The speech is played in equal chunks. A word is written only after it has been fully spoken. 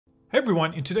Hey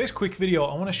everyone, in today's quick video,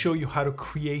 I want to show you how to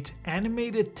create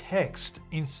animated text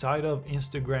inside of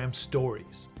Instagram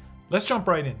stories. Let's jump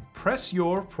right in. Press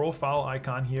your profile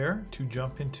icon here to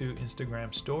jump into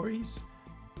Instagram stories.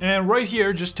 And right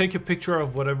here, just take a picture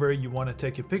of whatever you want to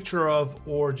take a picture of,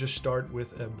 or just start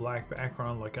with a black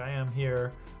background like I am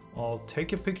here. I'll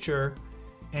take a picture,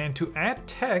 and to add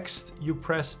text, you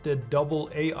press the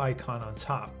AA icon on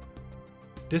top.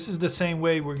 This is the same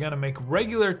way we're gonna make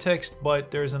regular text,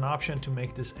 but there's an option to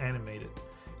make this animated.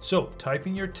 So type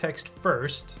in your text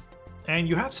first, and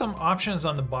you have some options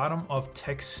on the bottom of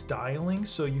text styling.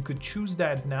 So you could choose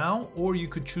that now, or you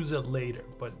could choose it later,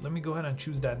 but let me go ahead and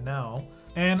choose that now.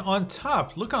 And on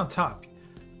top, look on top.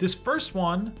 This first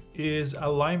one is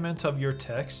alignment of your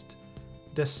text.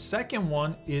 The second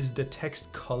one is the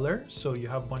text color. So you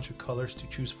have a bunch of colors to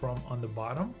choose from on the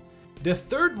bottom. The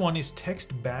third one is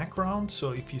text background.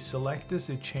 So if you select this,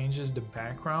 it changes the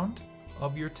background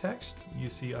of your text. You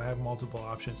see I have multiple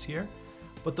options here.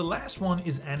 But the last one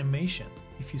is animation.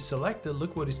 If you select it,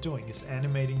 look what it's doing. It's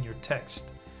animating your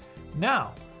text.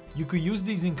 Now, you could use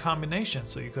these in combination.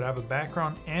 So you could have a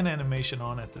background and animation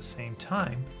on at the same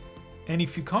time. And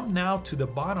if you come now to the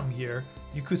bottom here,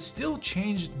 you could still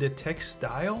change the text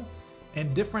style,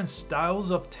 and different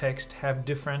styles of text have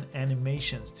different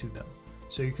animations to them.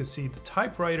 So you can see the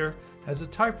typewriter has a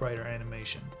typewriter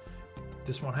animation.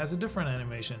 This one has a different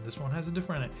animation. This one has a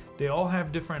different. They all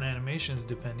have different animations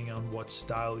depending on what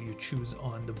style you choose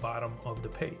on the bottom of the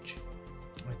page.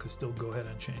 I could still go ahead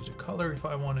and change the color if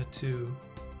I wanted to.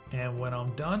 And when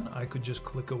I'm done, I could just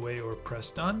click away or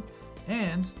press done.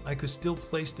 And I could still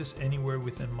place this anywhere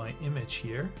within my image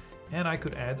here. And I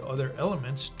could add other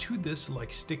elements to this,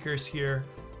 like stickers here,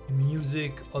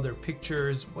 music, other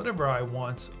pictures, whatever I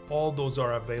want. All those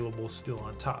are available still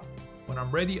on top. When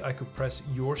I'm ready, I could press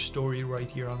your story right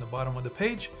here on the bottom of the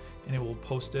page, and it will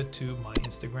post it to my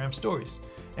Instagram stories.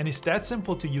 And it's that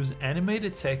simple to use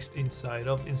animated text inside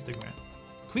of Instagram.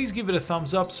 Please give it a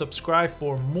thumbs up, subscribe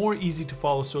for more easy to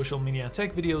follow social media and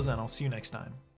tech videos, and I'll see you next time.